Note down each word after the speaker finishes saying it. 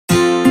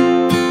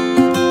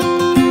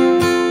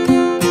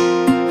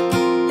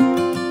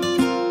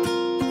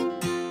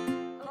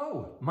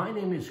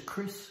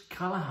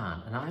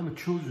Callaghan and I'm a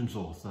children's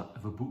author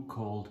of a book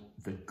called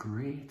The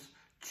Great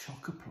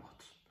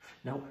Chock-a-Plot.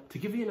 Now, to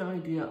give you an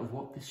idea of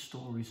what this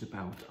story is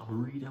about, I'll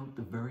read out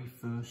the very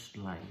first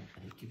line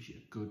and it gives you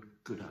a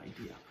good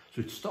idea.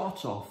 So it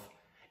starts off,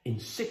 in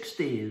 6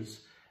 days,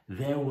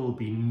 there will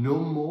be no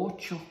more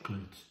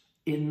chocolate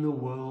in the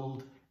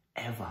world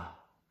ever.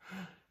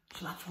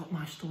 So that's what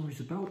my story is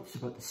about. It's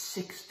about the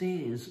 6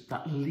 days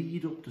that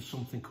lead up to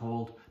something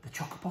called the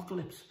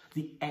Chock-apocalypse,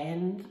 the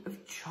end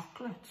of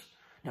chocolate.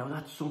 Now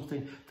that's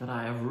something that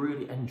I have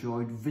really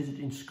enjoyed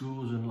visiting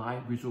schools and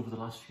libraries over the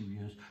last few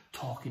years,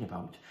 talking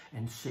about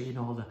and seeing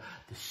all the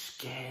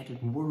scared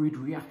and worried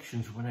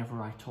reactions whenever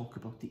I talk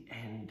about the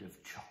end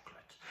of chocolate.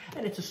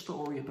 And it's a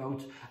story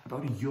about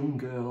a young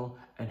girl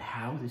and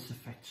how this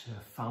affects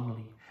her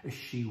family as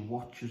she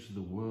watches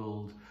the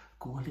world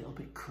go a little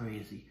bit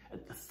crazy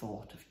at the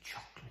thought of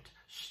chocolate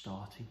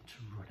starting to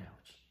run out.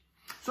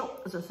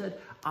 So, as I said,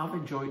 I've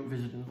enjoyed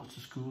visiting lots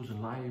of schools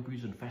and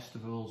libraries and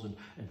festivals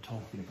and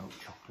talking about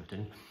chocolate.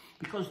 And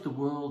because the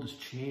world has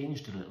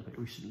changed a little bit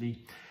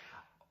recently,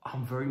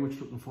 I'm very much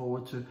looking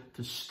forward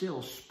to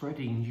still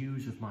spreading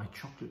news of my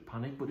chocolate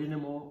panic, but in a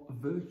more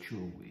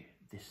virtual way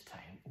this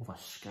time, over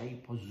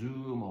Skype or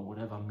Zoom or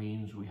whatever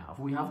means we have.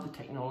 We have the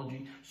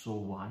technology, so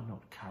why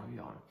not carry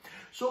on?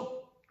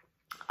 So,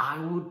 I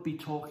would be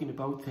talking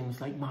about things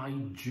like my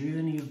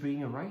journey of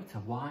being a writer,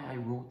 why I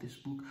wrote this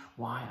book,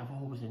 why I've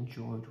always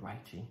enjoyed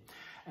writing,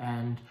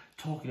 and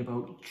talking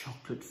about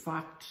chocolate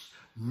facts,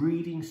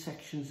 reading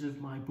sections of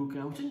my book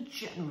out, and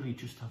generally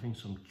just having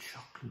some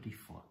chocolatey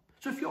fun.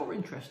 So if you're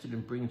interested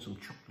in bringing some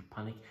chocolate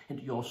panic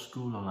into your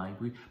school or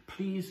library,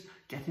 please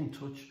get in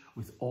touch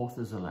with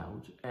Authors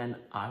Aloud, and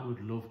I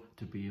would love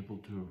to be able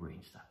to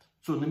arrange that.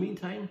 So in the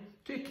meantime,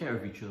 take care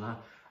of each other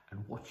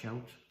and watch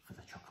out for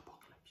the chocolate.